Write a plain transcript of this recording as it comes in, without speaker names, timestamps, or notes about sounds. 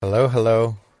Hello,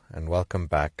 hello, and welcome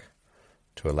back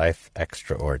to A Life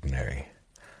Extraordinary.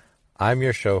 I'm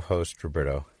your show host,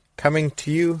 Roberto, coming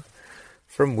to you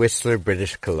from Whistler,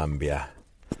 British Columbia.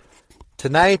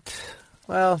 Today,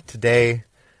 I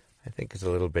think is a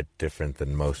little bit different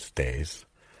than most days.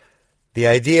 The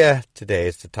idea today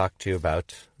is to talk to you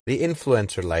about the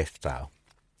influencer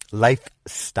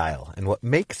lifestyle, and what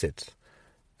makes it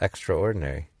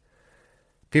extraordinary.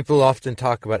 People often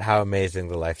talk about how amazing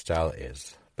the lifestyle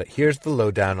is. But here's the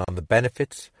lowdown on the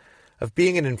benefits of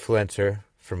being an influencer,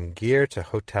 from gear to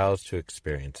hotels to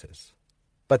experiences.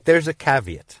 But there's a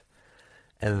caveat,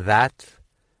 and that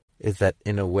is that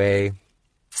in a way,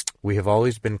 we have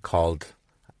always been called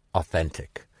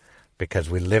authentic because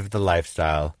we live the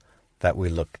lifestyle that we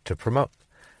look to promote.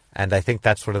 And I think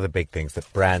that's one of the big things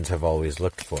that brands have always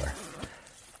looked for.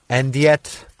 And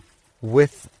yet,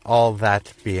 with all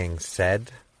that being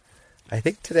said, I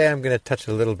think today I'm going to touch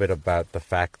a little bit about the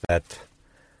fact that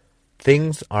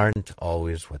things aren't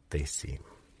always what they seem.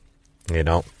 You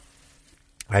know,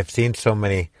 I've seen so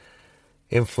many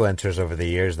influencers over the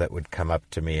years that would come up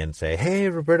to me and say, "Hey,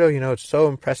 Roberto, it's so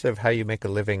impressive how you make a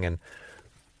living and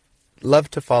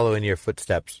love to follow in your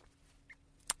footsteps.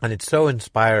 And it's so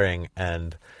inspiring,"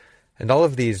 and all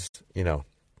of these,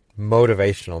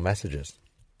 motivational messages.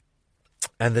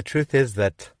 And the truth is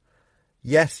that,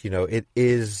 yes, it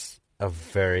is a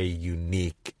very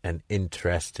unique and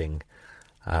interesting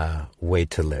way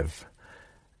to live.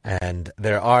 And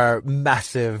there are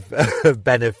massive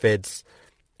benefits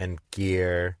and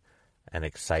gear and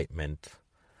excitement.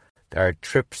 There are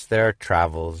trips, there are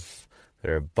travels,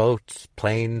 there are boats,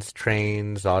 planes,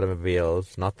 trains,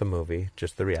 automobiles, not the movie,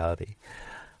 just the reality.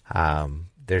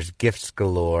 There's gifts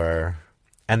galore.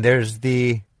 And there's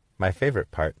my favorite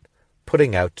part,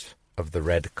 putting out of the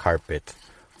red carpet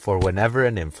for whenever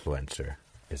an influencer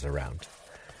is around.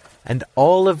 And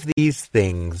all of these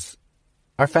things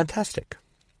are fantastic.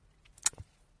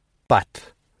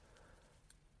 But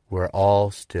we're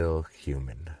all still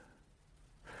human.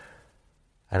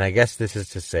 And I guess this is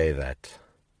to say that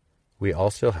we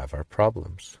also have our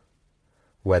problems.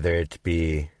 Whether it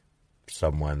be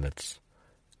someone that's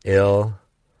ill,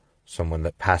 someone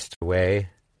that passed away,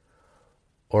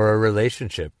 or a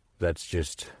relationship that's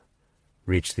just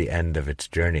reached the end of its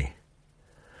journey.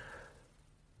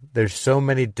 There's so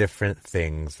many different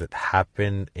things that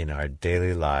happen in our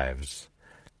daily lives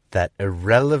that,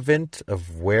 irrelevant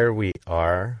of where we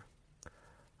are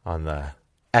on the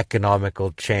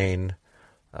economical chain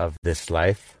of this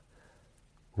life,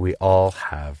 we all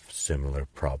have similar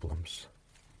problems.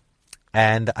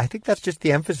 And I think that's just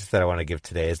the emphasis that I want to give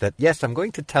today, is that, yes, I'm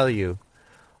going to tell you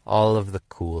all of the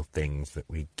cool things that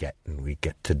we get and we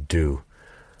get to do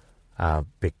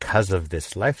because of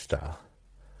this lifestyle.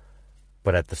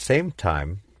 But at the same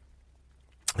time,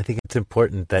 I think it's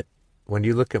important that when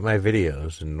you look at my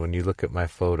videos and when you look at my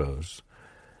photos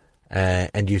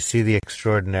and you see the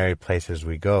extraordinary places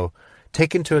we go,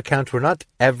 take into account we're not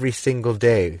every single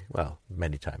day, well,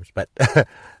 many times, but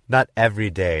not every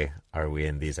day are we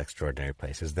in these extraordinary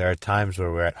places. There are times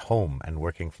where we're at home and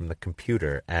working from the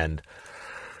computer, and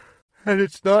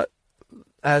it's not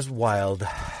as wild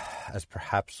as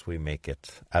perhaps we make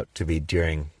it out to be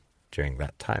during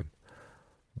that time.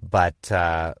 But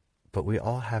we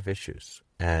all have issues,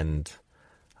 and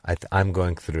I'm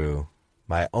going through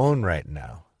my own right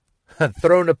now,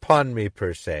 thrown upon me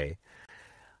per se,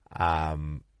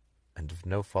 and of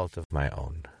no fault of my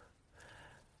own.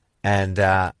 And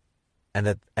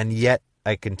yet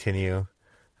I continue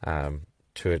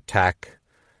to attack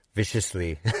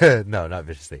viciously. No, not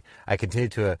viciously. I continue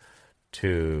to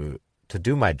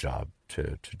do my job,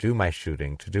 to do my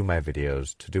shooting, to do my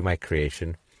videos, to do my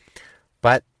creation.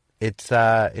 But it's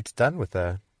done with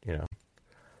a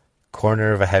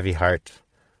corner of a heavy heart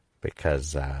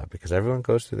because everyone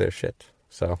goes through their shit.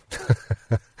 So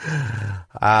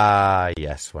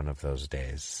yes, one of those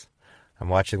days. I'm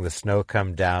watching the snow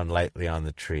come down lightly on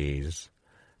the trees,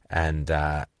 and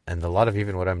a lot of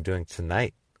even what I'm doing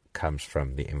tonight comes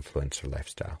from the influencer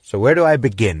lifestyle. So where do I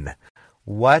begin?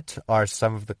 What are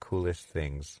some of the coolest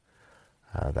things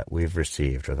that we've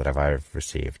received, or that I've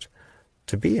received,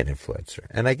 to be an influencer?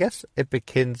 And I guess it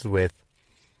begins with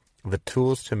the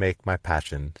tools to make my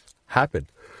passion happen.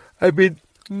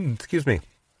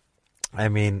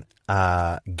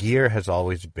 Gear has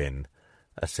always been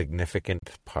a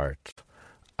significant part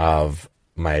of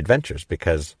my adventures,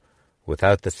 because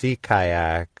without the sea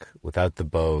kayak, without the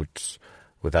boats,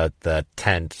 without the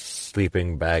tents,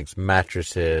 sleeping bags,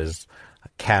 mattresses,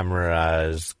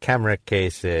 cameras, camera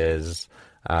cases,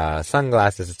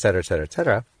 sunglasses,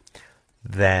 etc.,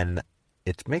 then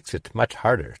it makes it much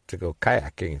harder to go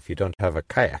kayaking if you don't have a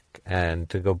kayak, and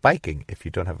to go biking if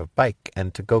you don't have a bike,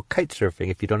 and to go kite surfing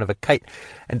if you don't have a kite.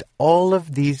 And all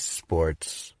of these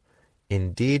sports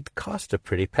indeed cost a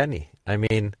pretty penny. I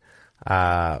mean,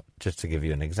 just to give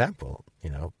you an example,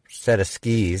 set of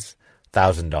skis,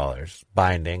 $1,000,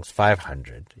 bindings,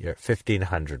 500. You're at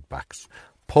 $1,500.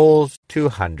 Poles,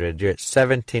 200. You're at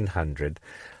 1,700.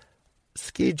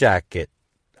 Ski jacket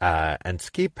and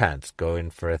ski pants go in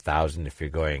for 1,000 if you're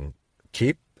going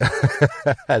cheap,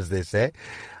 as they say.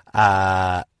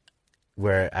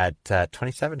 We're at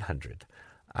 2,700.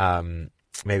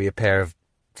 Maybe a pair of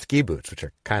ski boots, which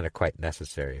are kind of quite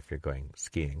necessary if you're going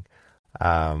skiing.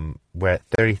 We're at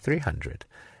 3,300,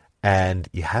 and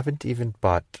you haven't even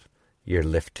bought your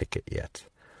lift ticket yet.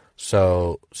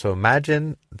 So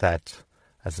imagine that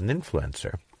as an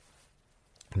influencer,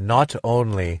 not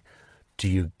only do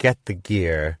you get the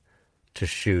gear to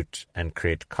shoot and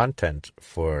create content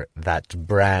for that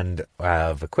brand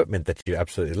of equipment that you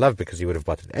absolutely love because you would have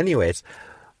bought it anyways,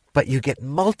 but you get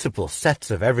multiple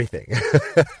sets of everything.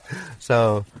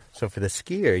 So for the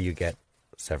skier, you get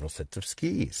several sets of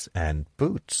skis and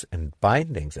boots and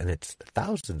bindings, and it's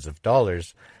thousands of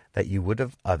dollars that you would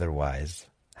have otherwise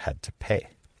had to pay.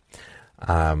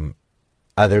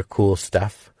 Other cool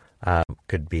stuff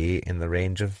could be in the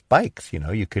range of bikes.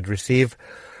 You could receive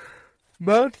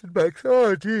mountain bikes.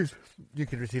 Oh, geez. You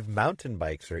could receive mountain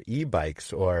bikes or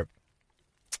e-bikes,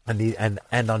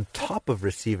 and on top of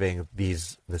receiving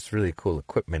this really cool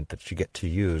equipment that you get to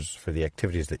use for the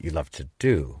activities that you love to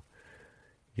do,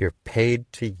 you're paid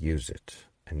to use it,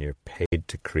 and you're paid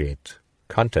to create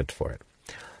content for it.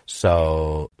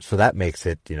 So that makes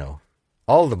it,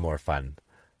 all the more fun,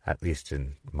 at least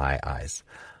in my eyes.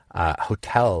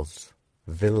 Hotels,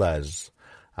 villas.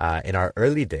 In our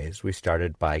early days, we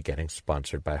started by getting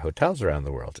sponsored by hotels around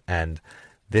the world, and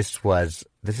this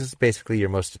is basically your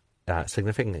most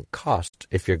significant cost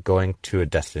if you're going to a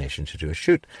destination to do a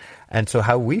shoot. And so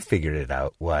how we figured it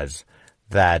out was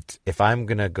that if I'm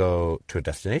going to go to a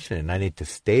destination and I need to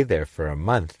stay there for a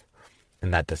month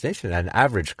in that destination at an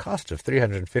average cost of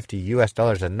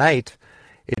 $350 a night,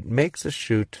 it makes a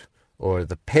shoot or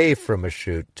the pay from a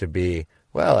shoot to be,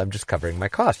 well, I'm just covering my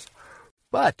costs.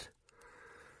 But,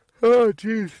 oh,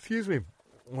 geez, excuse me,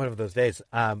 one of those days.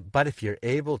 But if you're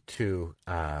able to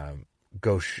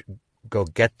go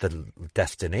get the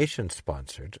destination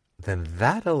sponsored, then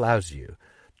that allows you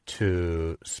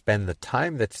to spend the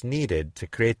time that's needed to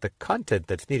create the content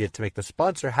that's needed to make the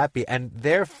sponsor happy, and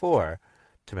therefore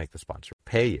to make the sponsor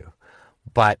pay you.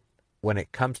 But when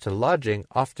it comes to lodging,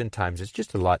 oftentimes it's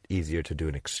just a lot easier to do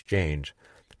an exchange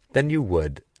than you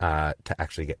would to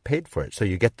actually get paid for it. So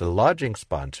you get the lodging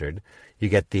sponsored, you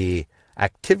get the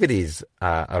activities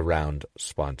around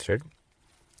sponsored,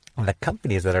 and the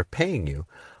companies that are paying you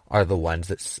are the ones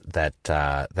that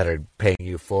are paying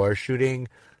you for shooting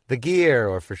the gear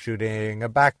or for shooting a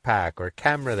backpack or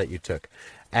camera that you took.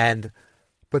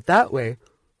 But that way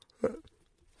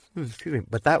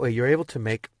you're able to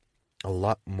make a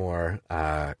lot more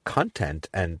content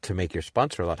and to make your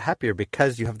sponsor a lot happier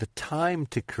because you have the time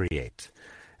to create.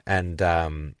 And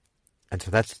so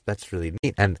that's really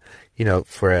neat. And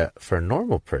for a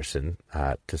normal person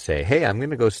to say, hey, I'm going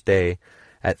to go stay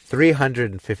at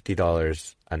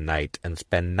 $350 a night and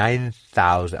spend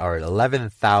 $9,000 or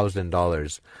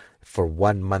 $11,000 for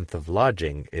 1 month of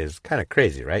lodging is kind of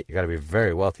crazy, right? You got to be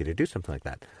very wealthy to do something like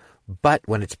that. But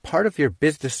when it's part of your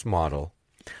business model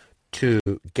to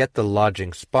get the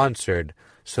lodging sponsored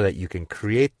so that you can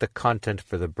create the content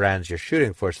for the brands you're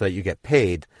shooting for so that you get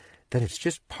paid, then it's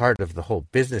just part of the whole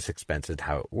business expense and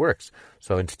how it works.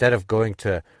 So instead of going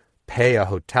to pay a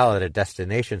hotel at a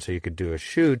destination so you could do a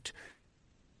shoot,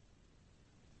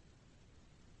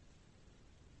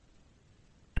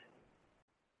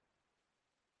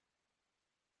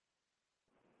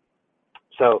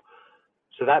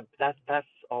 So that's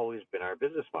always been our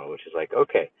business model, which is like,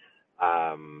 okay,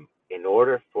 in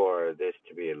order for this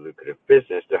to be a lucrative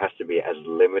business, there has to be as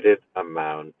limited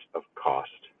amount of cost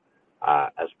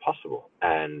as possible,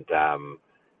 and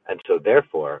so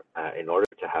therefore, in order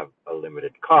to have a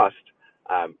limited cost,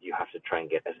 you have to try and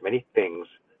get as many things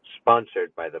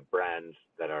sponsored by the brands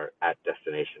that are at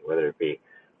destination, whether it be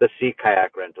the sea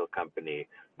kayak rental company,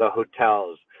 the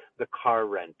hotels, the car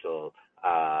rental,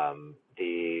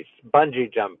 the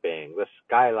bungee jumping, the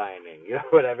skylining,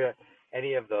 whatever,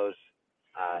 any of those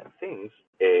things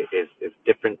is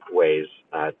different ways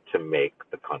to make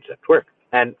the concept work.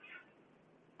 And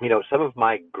some of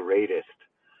my greatest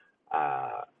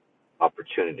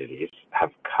opportunities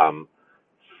have come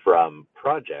from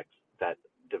projects that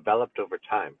developed over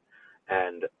time,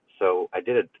 and so I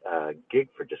did a gig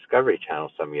for Discovery Channel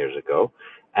some years ago,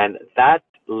 and that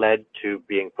led to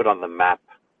being put on the map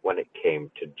when it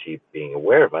came to Jeep being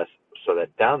aware of us, so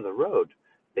that down the road,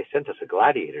 they sent us a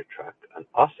Gladiator truck, an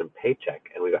awesome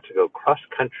paycheck, and we got to go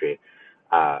cross-country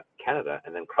Canada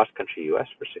and then cross-country US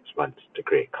for 6 months to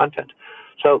create content.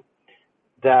 So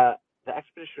the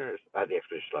expedition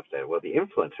lifestyle, well, the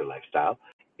influencer lifestyle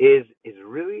is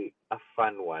really a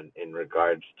fun one in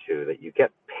regards to that you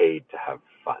get paid to have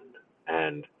fun,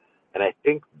 and I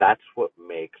think that's what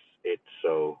makes it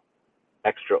so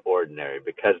extraordinary,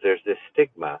 because there's this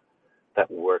stigma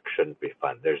that work shouldn't be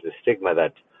fun. There's this stigma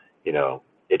that,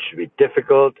 it should be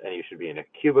difficult and you should be in a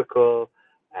cubicle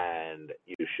and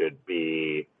you should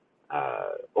be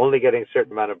only getting a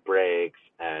certain amount of breaks,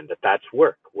 and that's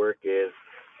work. Work is,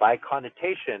 by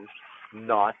connotation,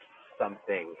 not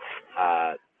something,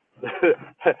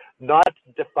 not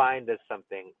defined as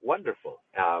something wonderful.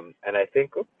 And I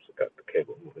think, oops, I got the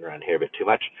cable moving around here a bit too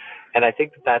much. And I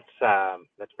think that's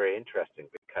very interesting,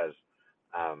 because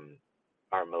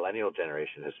our millennial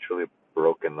generation has truly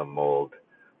broken the mold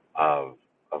of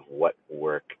what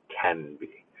work can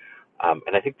be.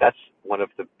 And I think that's one of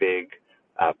the big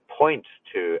points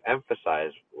to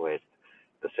emphasize with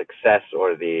the success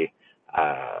or the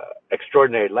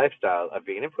extraordinary lifestyle of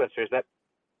being an influencer, is that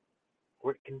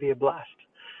work can be a blast.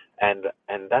 And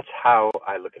that's how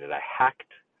I look at it. I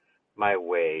hacked my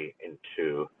way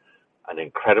into an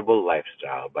incredible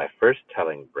lifestyle by first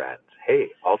telling brands, hey,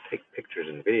 I'll take pictures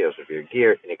and videos of your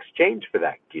gear in exchange for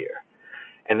that gear.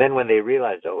 And then when they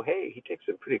realized, oh, hey, he takes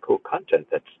some pretty cool content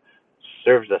that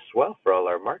serves us well for all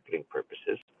our marketing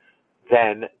purposes,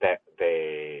 then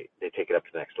they take it up to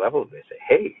the next level, and they say,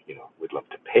 hey, we'd love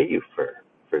to pay you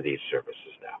for these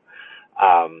services now.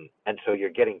 And so you're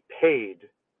getting paid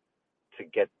to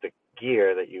get the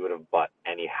gear that you would have bought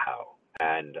anyhow.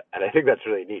 And I think that's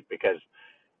really neat, because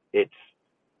it's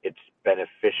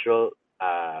beneficial,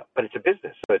 but it's a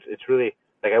business. So it's really,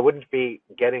 like, I wouldn't be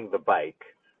getting the bike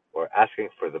or asking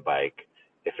for the bike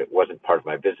if it wasn't part of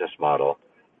my business model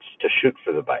to shoot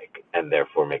for the bike and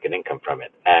therefore make an income from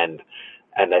it. And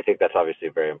I think that's obviously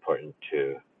very important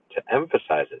to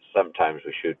emphasize it. Sometimes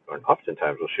we shoot, or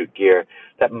oftentimes we'll shoot gear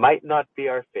that might not be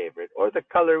our favorite, or the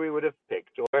color we would have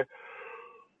picked, or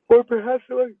perhaps,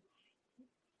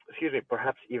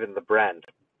 perhaps even the brand.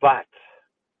 But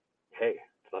hey,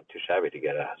 it's not too shabby to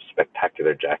get a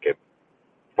spectacular jacket,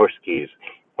 or skis,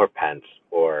 or pants,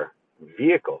 or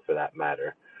vehicle for that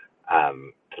matter,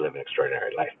 to live an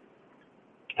extraordinary life.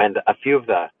 And a few of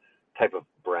the type of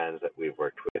brands that we've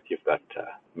worked with, you've got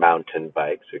mountain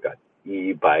bikes, we've got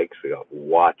e-bikes, we've got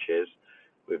watches,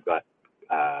 we've got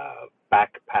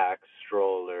backpacks,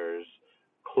 strollers,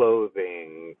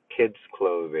 clothing, kids'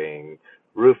 clothing,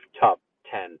 rooftop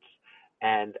tents,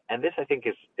 and this, I think,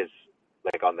 is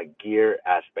like, on the gear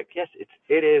aspect. Yes,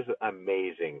 it is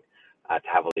amazing to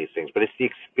have all these things, but it's the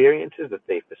experiences that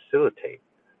they facilitate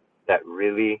that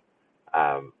really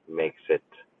makes it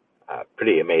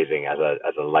pretty amazing as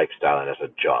a lifestyle and as a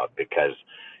job, because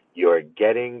you're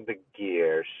getting the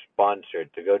gear sponsored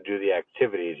to go do the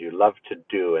activities you love to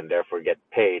do, and therefore get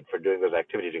paid for doing those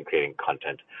activities and creating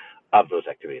content of those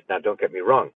activities. Now, don't get me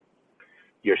wrong,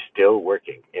 you're still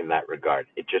working in that regard.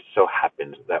 It just so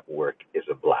happens that work is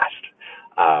a blast,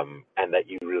 and that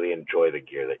you really enjoy the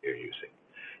gear that you're using.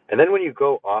 And then when you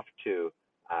go off to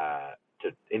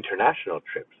international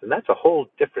trips, and that's a whole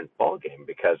different ballgame,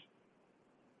 because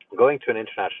going to an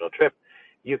international trip,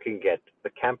 you can get the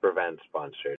camper van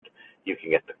sponsored, you can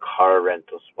get the car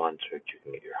rental sponsored, you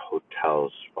can get your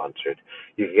hotels sponsored,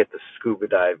 you can get the scuba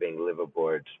diving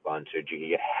liveaboard sponsored, you can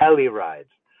get heli rides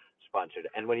sponsored.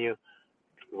 And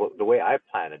the way I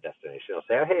plan a destination, I'll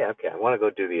say, oh, hey, okay, I want to go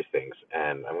do these things,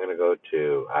 and I'm going to go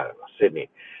to, Sydney.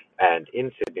 And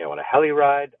in Sydney, I want a heli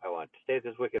ride, I want to stay at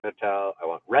this wicked hotel, I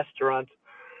want restaurants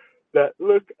that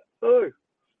look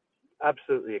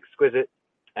absolutely exquisite.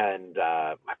 And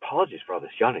my apologies for all this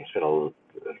yawning. It's been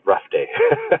a rough day.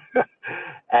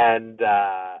 and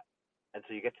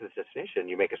so you get to this destination,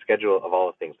 you make a schedule of all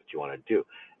the things that you want to do,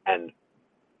 and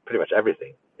pretty much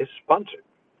everything is sponsored.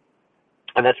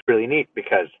 And that's really neat,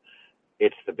 because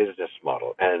it's the business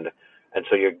model, and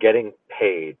so you're getting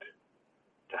paid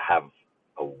to have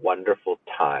a wonderful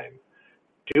time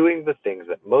doing the things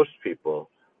that most people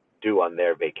do on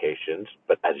their vacations,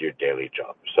 but as your daily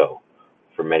job. So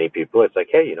for many people, it's like,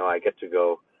 hey, I get to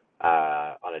go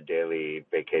on a daily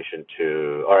vacation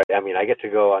I get to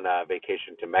go on a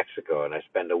vacation to Mexico, and I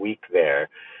spend a week there,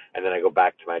 and then I go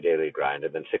back to my daily grind,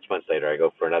 and then 6 months later I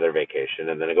go for another vacation,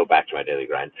 and then I go back to my daily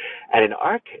grind. And in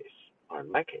our case, or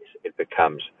in my case, it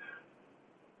becomes,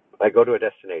 I go to a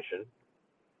destination,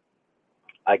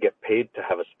 I get paid to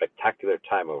have a spectacular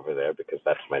time over there because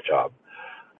that's my job.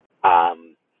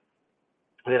 Um,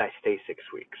 and then I stay 6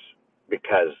 weeks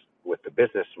because with the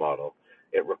business model,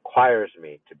 it requires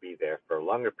me to be there for a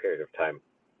longer period of time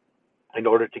in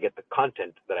order to get the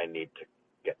content that I need to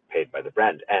get paid by the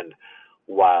brand. And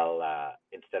while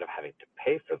instead of having to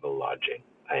pay for the lodging,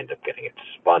 I end up getting it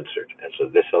sponsored. And so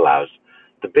this allows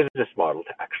the business model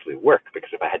to actually work,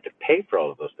 because if I had to pay for all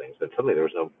of those things, then suddenly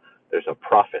there's no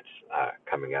profits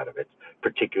coming out of it,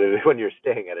 particularly when you're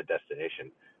staying at a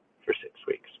destination for 6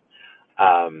 weeks.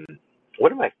 Um,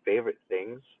 One of my favorite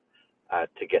things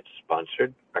to get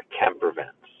sponsored are camper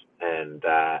vans, and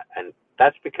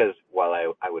that's because while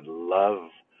I would love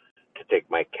to take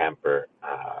my camper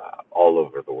all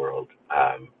over the world,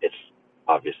 it's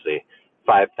obviously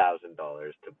 $5,000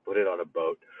 to put it on a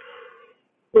boat,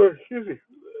 excuse me,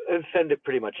 and send it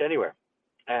pretty much anywhere.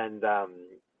 And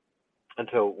and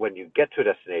so when you get to a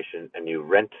destination and you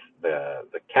rent the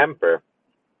camper,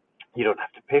 you don't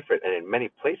have to pay for it. And in many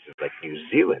places like New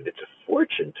Zealand, it's a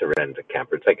fortune to rent a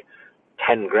camper. It's like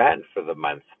 10 grand for the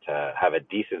month to have a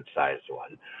decent sized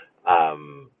one.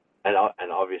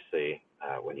 And obviously,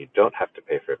 when you don't have to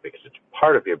pay for it because it's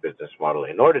part of your business model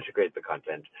in order to create the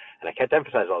content, and I can't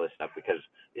emphasize all this stuff because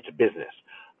it's a business,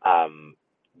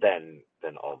 then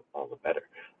all the better.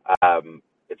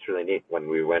 It's really neat. When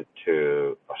we went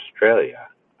to Australia,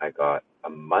 I got a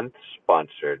month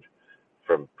sponsored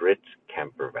from Brits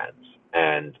Camper Vans,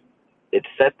 and it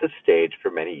set the stage for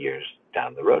many years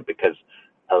down the road, because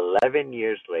 11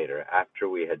 years later, after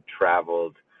we had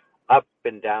traveled up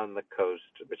and down the coast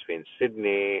between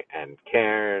Sydney and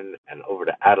Cairn and over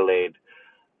to Adelaide,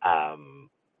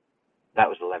 that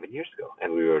was 11 years ago,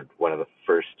 and we were one of the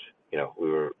first, we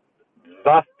were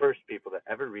the first people that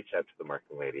ever reached out to the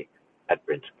marketing lady at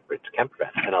Brits Camper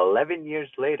Vans. And 11 years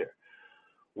later,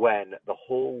 when the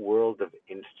whole world of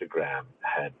Instagram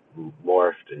had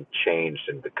morphed and changed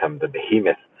and become the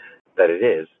behemoth that it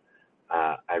is,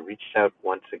 I reached out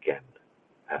once again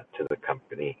to the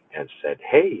company and said,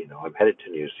 hey, I'm headed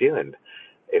to New Zealand.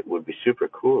 It would be super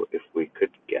cool if we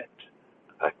could get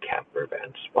a camper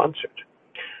van sponsored.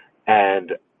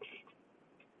 And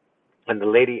the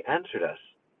lady answered us.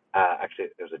 Actually,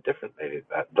 it was a different lady.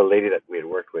 The lady that we had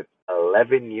worked with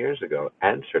 11 years ago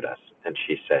answered us, and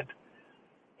she said,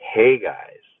 hey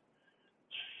guys,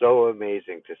 so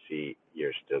amazing to see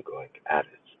you're still going at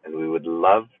it, and we would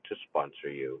love to sponsor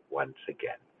you once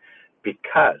again,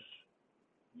 because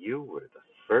you were the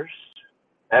first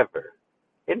ever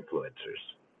influencers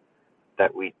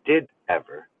that we did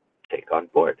ever take on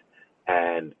board,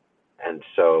 and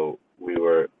so we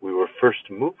were first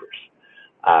movers,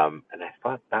 and I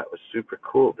thought that was super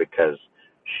cool, because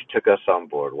she took us on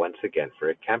board once again for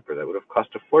a camper that would have cost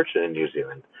a fortune in New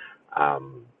Zealand.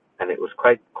 And it was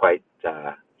quite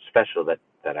special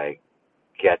that I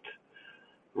get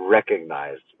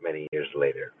recognized many years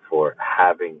later for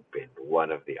having been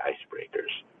one of the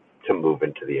icebreakers to move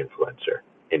into the influencer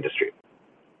industry.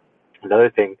 Another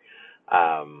thing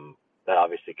that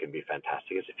obviously can be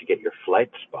fantastic is if you get your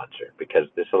flight sponsored, because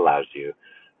this allows you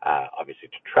obviously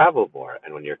to travel more,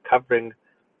 and when you're covering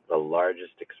the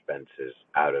largest expenses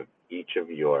out of each of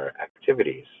your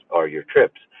activities or your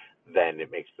trips, then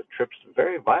it makes the trips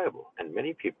very viable. And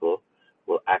many people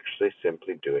will actually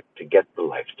simply do it to get the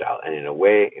lifestyle. And in a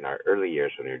way, in our early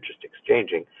years when we were just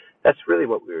exchanging, that's really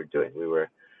what we were doing. We were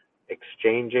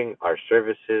exchanging our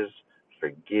services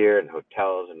for gear and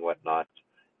hotels and whatnot,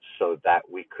 so that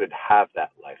we could have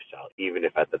that lifestyle, even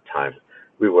if at the time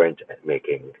we were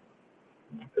making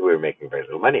very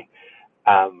little money.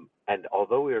 And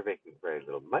although we were making very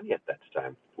little money at that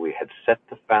time, we had set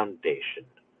the foundation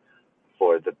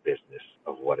for the business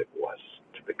of what it was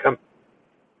to become.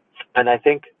 And I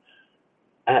think,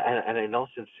 and in all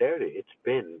sincerity, it's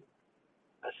been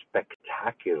a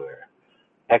spectacular,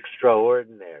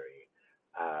 extraordinary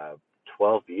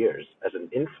 12 years as an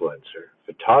influencer,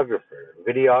 photographer,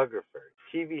 videographer,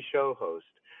 TV show host,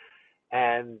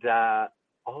 and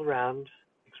all-round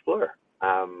explorer.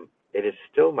 It is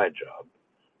still my job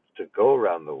to go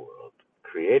around the world,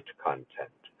 create content,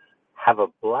 have a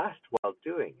blast while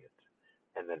doing it,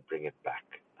 and then bring it back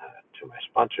to my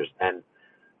sponsors. And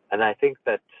I think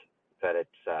that it's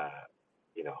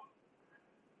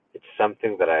it's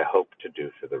something that I hope to do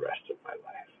for the rest of my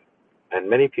life. And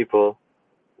many people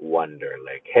wonder,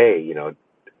 like, hey,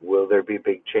 will there be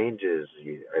big changes?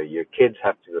 Your kids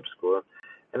have to go to school,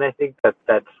 and I think that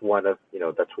that's one of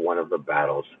the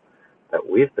battles that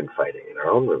we've been fighting in our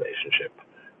own relationship,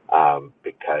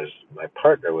 because my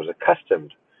partner was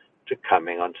accustomed to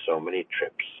coming on so many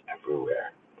trips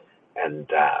everywhere, and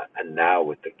now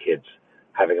with the kids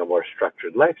having a more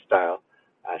structured lifestyle,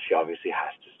 she obviously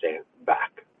has to stay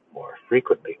back more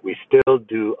frequently. We still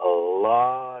do a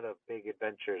lot of big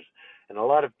adventures and a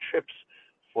lot of trips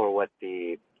for what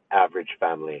the average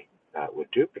family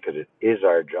would do, because it is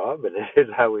our job and it is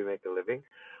how we make a living.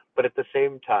 But at the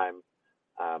same time,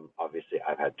 obviously,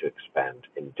 I've had to expand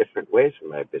in different ways in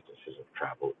my businesses of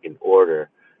travel in order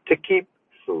to keep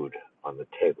food on the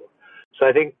table. So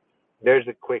I think there's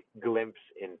a quick glimpse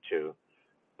into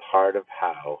part of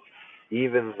how,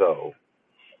 even though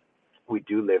we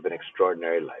do live an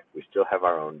extraordinary life, we still have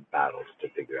our own battles to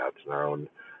figure out and our own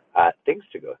things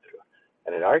to go through.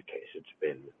 And in our case, it's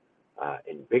been,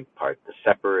 in big part, the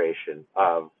separation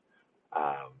of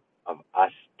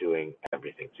us doing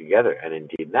everything together. And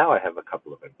indeed, now I have a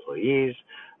couple of employees.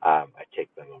 I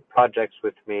take them on projects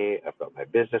with me. I've got my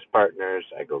business partners.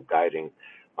 I go guiding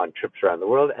on trips around the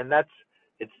world, and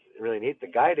it's really neat. The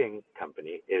guiding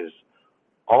company is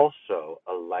also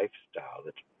a lifestyle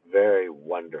that's very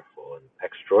wonderful and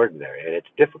extraordinary. And it's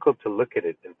difficult to look at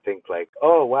it and think like,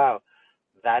 oh wow,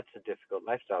 that's a difficult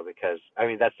lifestyle, because I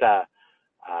mean that's a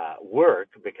work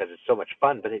because it's so much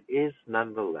fun, but it is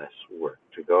nonetheless work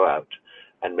to go out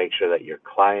and make sure that your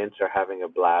clients are having a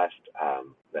blast,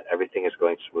 that everything is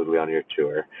going smoothly on your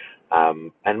tour.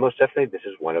 And most definitely, this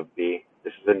is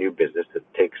a new business that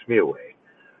takes me away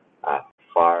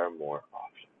far more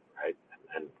often, right?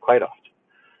 And quite often.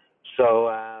 So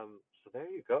there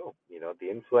you go. The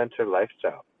influencer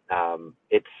lifestyle.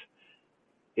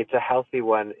 It's a healthy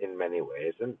one in many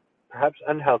ways, and perhaps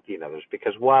unhealthy in others,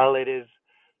 because while it is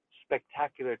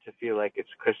spectacular to feel like it's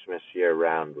Christmas year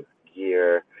round with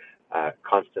gear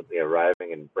constantly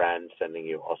arriving and brands sending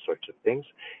you all sorts of things,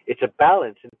 it's a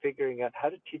balance in figuring out how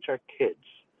to teach our kids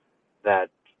that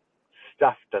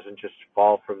stuff doesn't just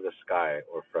fall from the sky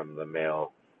or from the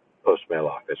post mail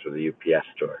office or the UPS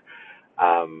store.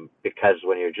 Because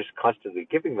when you're just constantly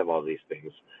giving them all these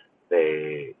things,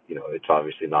 it's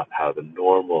obviously not how the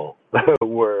normal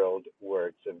world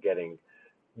works of getting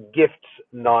gifts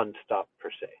nonstop per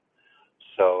se.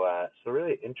 So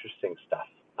really interesting stuff.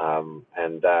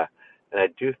 And I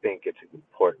do think it's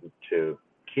important to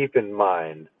keep in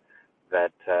mind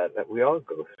that we all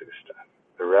go through stuff,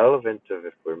 irrelevant of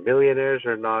if we're millionaires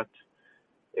or not,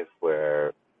 if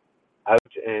we're out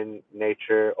in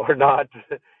nature or not,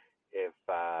 if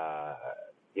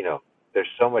there's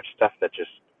so much stuff that just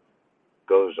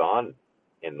goes on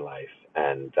in life,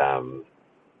 and the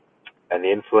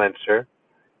influencer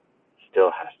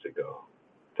still has to go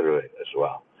through it as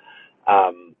well.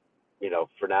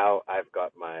 For now, I've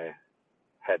got my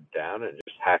head down and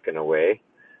just hacking away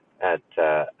at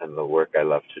and the work I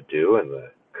love to do and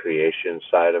the creation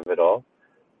side of it all.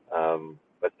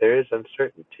 But there is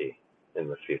uncertainty in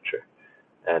the future,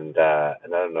 and I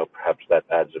don't know, perhaps that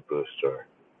adds a boost or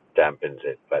dampens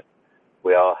it, but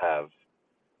we all have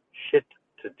shit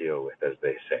to deal with, as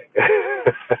they say.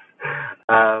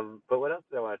 But what else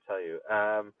did I want to tell you?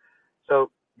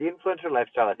 So the influencer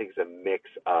lifestyle, I think, is a mix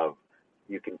of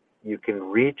you can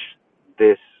reach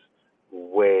this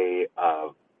way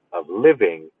of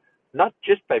living not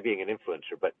just by being an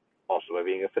influencer, but also by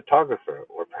being a photographer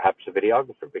or perhaps a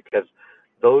videographer, because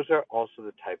those are also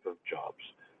the type of jobs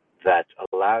that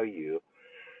allow you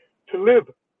to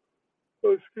live.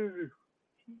 Oh, excuse me.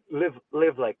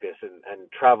 Live like this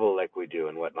and travel like we do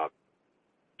and whatnot.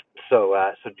 So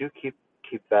do keep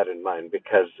that in mind,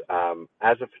 because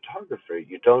as a photographer,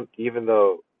 you don't, even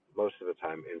though most of the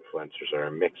time influencers are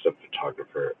a mix of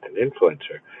photographer and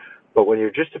influencer, but when you're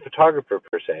just a photographer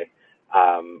per se,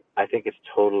 I think it's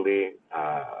totally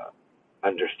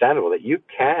understandable that you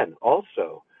can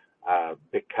also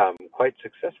become quite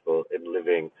successful in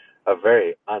living a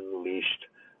very unleashed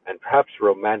and perhaps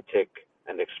romantic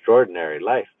and extraordinary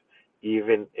life,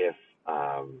 even if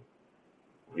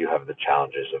you have the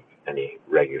challenges of any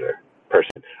regular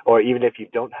person, or even if you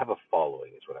don't have a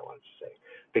following, is what I wanted to say.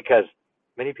 Because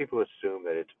many people assume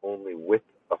that it's only with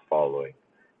a following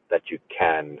that you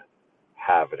can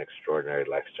have an extraordinary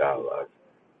lifestyle of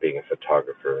being a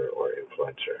photographer or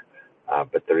influencer.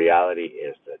 But the reality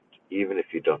is that even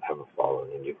if you don't have a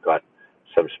following and you've got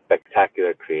some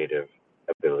spectacular creative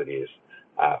abilities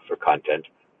for content,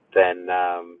 then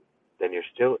you're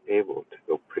still able to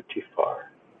go pretty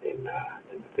far in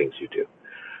the things you do.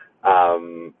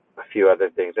 A few other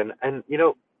things, and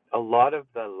a lot of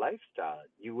the lifestyle,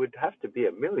 you would have to be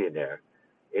a millionaire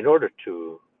in order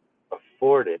to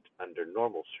afford it under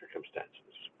normal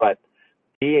circumstances. But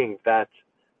being that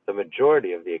the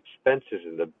majority of the expenses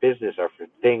in the business are for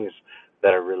things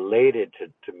that are related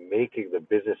to making the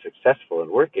business successful and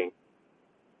working,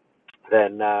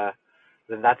 then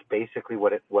then that's basically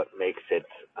what makes it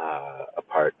a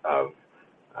part uh,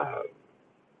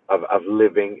 of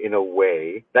living in a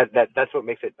way that's what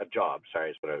makes it a job. Sorry,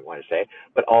 is what I want to say.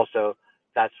 But also,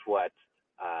 that's what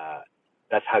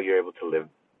that's how you're able to live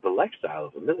the lifestyle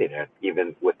of a millionaire,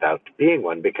 even without being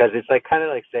one. Because it's like kind of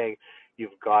like saying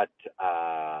you've got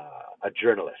a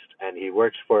journalist and he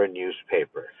works for a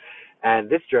newspaper, and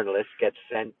this journalist gets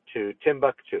sent to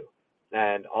Timbuktu,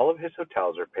 and all of his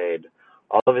hotels are paid,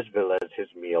 all of his villas, his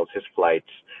meals, his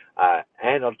flights,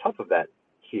 and on top of that,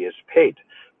 he is paid.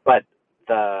 But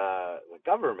the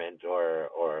government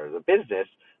or the business,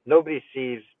 nobody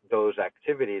sees those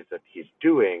activities that he's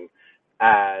doing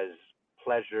as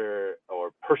pleasure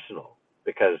or personal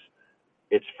because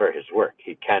it's for his work.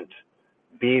 He can't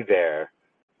be there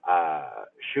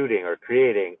shooting or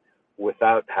creating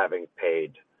without having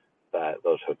paid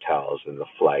those hotels and the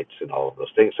flights and all of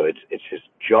those things. So it's his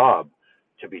job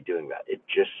to be doing that. It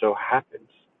just so happens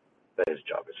that his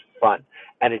job is fun,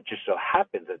 and it just so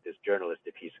happens that this journalist,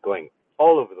 if he's going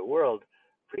all over the world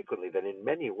frequently, then in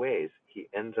many ways he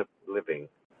ends up living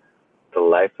the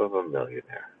life of a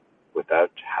millionaire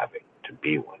without having to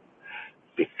be one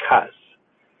because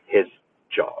his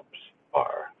jobs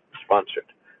are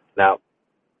sponsored. Now,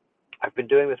 I've been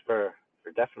doing this for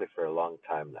definitely for a long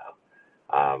time now,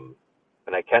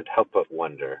 and I can't help but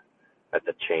wonder at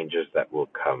the changes that will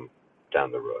come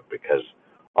down the road because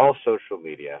all social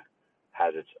media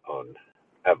has its own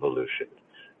evolution,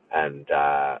 and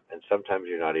sometimes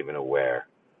you're not even aware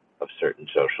of certain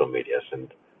social medias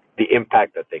and the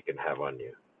impact that they can have on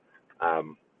you.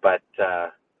 But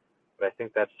I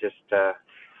think that's just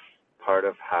part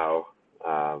of how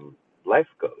life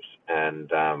goes,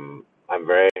 and I'm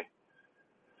very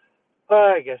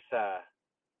well, I guess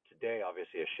today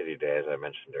obviously a shitty day as I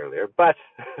mentioned earlier, but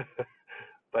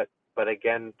but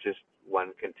again, just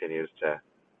one continues to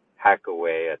hack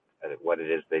away at what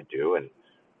it is they do, and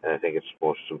I think it's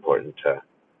most important to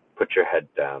put your head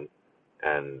down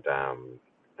and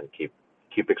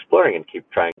keep exploring and keep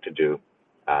trying to do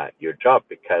your job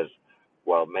because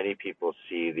while many people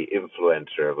see the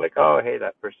influencer of like, oh hey,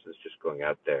 that person's just going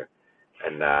out there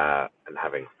and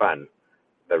having fun,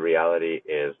 the reality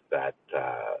is that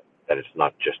that it's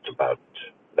not just about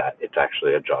that. It's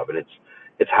actually a job, and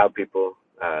it's how people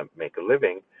make a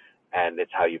living, and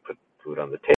it's how you put food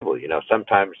on the table. You know,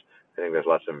 sometimes I think there's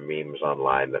lots of memes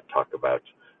online that talk about,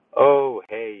 oh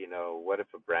hey, you know, what if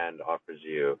a brand offers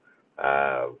you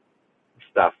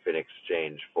stuff in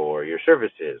exchange for your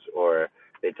services, or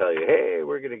they tell you, hey,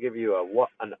 we're going to give you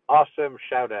an awesome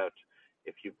shout out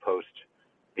if you post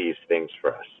these things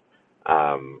for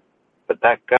us. But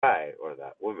that guy or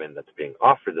that woman that's being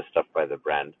offered the stuff by the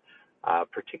brand,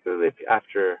 particularly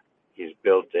after he's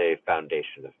built a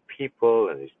foundation of people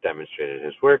and he's demonstrated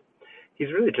his work,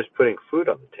 he's really just putting food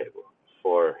on the table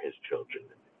for his children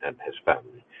and his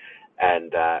family.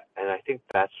 And I think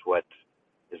that's what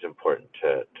is important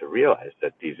to realize,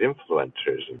 that these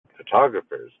influencers and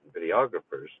photographers and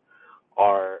videographers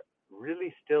are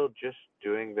really still just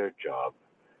doing their job.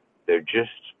 They're just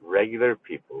regular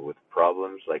people with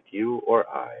problems like you or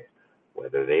I,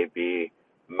 whether they be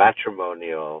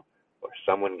matrimonial or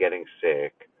someone getting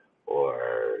sick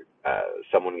or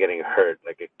someone getting hurt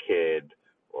like a kid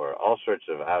or all sorts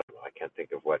of, I don't know, I can't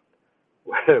think of what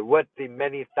what the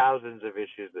many thousands of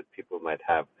issues that people might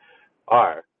have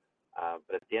are.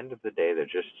 But at the end of the day, they're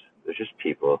just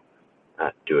people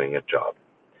doing a job.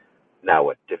 Now,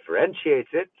 what differentiates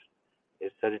it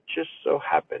is that it just so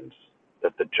happens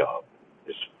that the job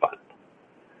is fun,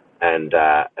 and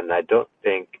I don't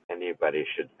think anybody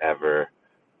should ever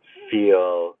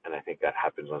feel, and I think that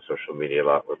happens on social media a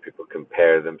lot, where people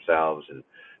compare themselves and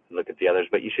look at the others,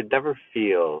 but you should never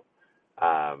feel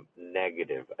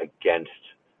negative against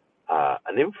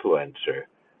an influencer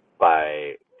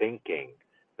by thinking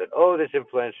that, oh, this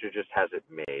influencer just has it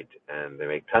made and they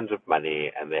make tons of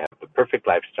money and they have the perfect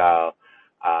lifestyle,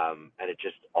 and it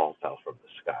just all fell from the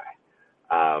sky.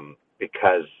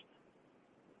 Because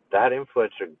that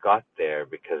influencer got there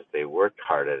because they worked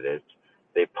hard at it.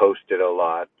 They posted a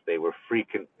lot. They were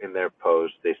frequent in their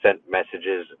posts. They sent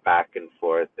messages back and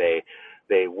forth. They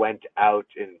went out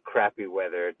in crappy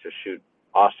weather to shoot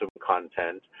awesome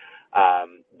content.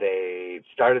 They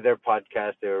started their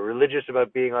podcast. They were religious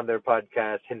about being on their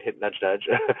podcast. Hint, hint, nudge, nudge.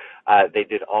 They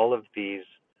did all of these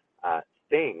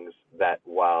things that,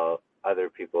 while other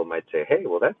people might say, hey,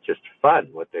 well, that's just fun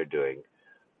what they're doing,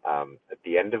 at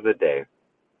the end of the day,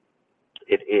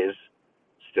 it is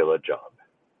still a job.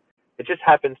 It just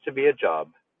happens to be a job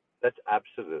that's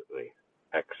absolutely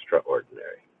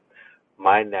extraordinary.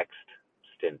 My next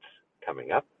stints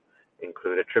coming up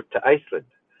include a trip to Iceland,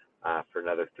 for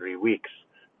another 3 weeks,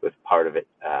 with part of it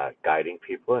guiding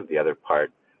people and the other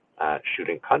part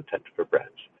shooting content for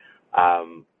brands.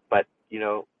 But,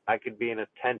 I could be in a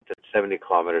tent at 70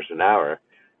 kilometers an hour,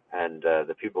 and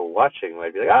the people watching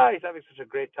might be like, he's having such a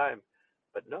great time.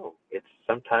 But no,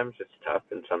 sometimes it's tough,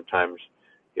 and sometimes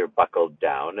you're buckled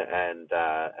down, and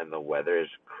the weather is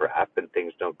crap, and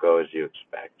things don't go as you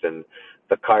expect, and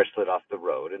the car slid off the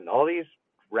road, and all these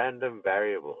random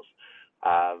variables,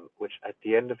 which at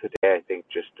the end of the day, I think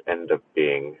just end up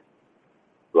being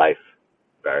life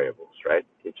variables, right?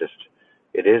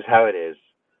 It is how it is,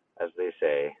 as they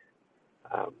say.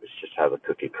 It's just how the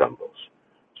cookie crumbles.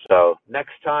 So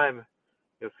next time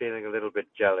you're feeling a little bit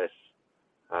jealous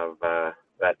of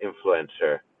that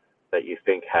influencer that you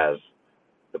think has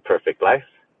the perfect life,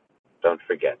 don't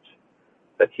forget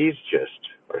that he's just,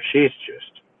 or she's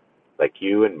just, like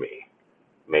you and me,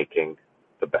 making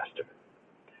the best of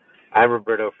it. I'm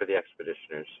Roberto for the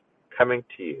Expeditioners, coming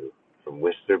to you from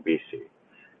Whistler, BC.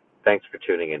 Thanks for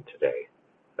tuning in today.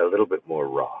 A little bit more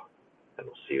raw, and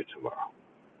we'll see you tomorrow.